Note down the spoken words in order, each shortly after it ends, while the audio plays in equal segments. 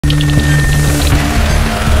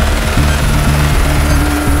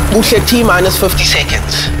Bushe, T minus 50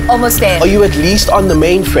 seconds. Almost there. Are you at least on the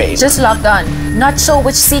mainframe? Just logged on. Not sure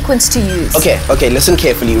which sequence to use. Okay, listen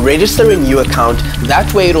carefully. Register a new account.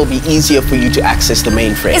 That way it'll be easier for you to access the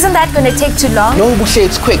mainframe. Isn't that going to take too long? No, Bushe,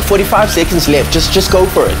 it's quick. 45 seconds left. Just go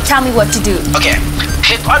for it. Tell me what to do. Okay.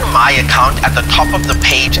 Click on My Account at the top of the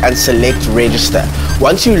page and select Register.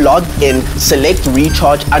 Once you log in, select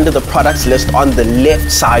Recharge under the products list on the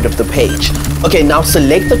left side of the page. Okay, now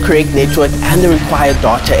select the correct network and the required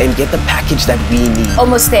data and get the package that we need.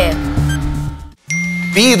 Almost there.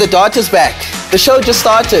 B, the data's back. The show just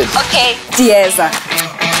started. Okay, Dieza.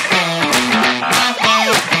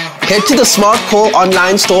 Head to the Smartcall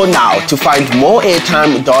online store now to find more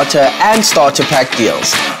airtime, data, and starter pack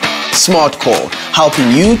deals. Smartcall,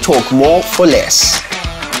 helping you talk more for less.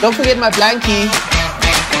 Don't forget my blankie.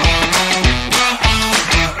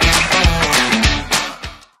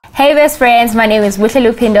 Hey best friends, my name is Wihle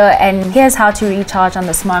Lupindo and here's how to recharge on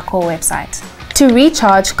the Smartcall website. To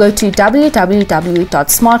recharge, go to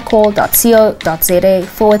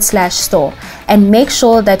www.smartcall.co.za/store and make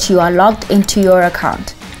sure that you are logged into your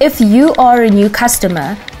account. If you are a new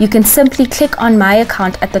customer, you can simply click on My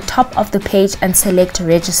Account at the top of the page and select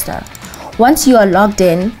Register. Once you are logged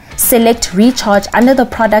in, select Recharge under the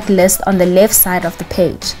product list on the left side of the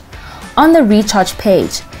page. On the Recharge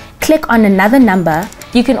page, click on another number.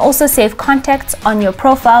 You can also save contacts on your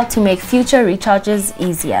profile to make future recharges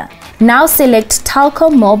easier. Now select Telco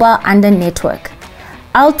Mobile under Network,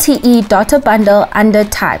 LTE Data Bundle under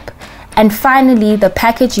Type, and finally the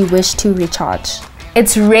package you wish to recharge.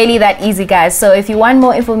 It's really that easy, guys, so if you want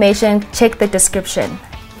more information, check the description.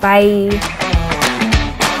 Bye.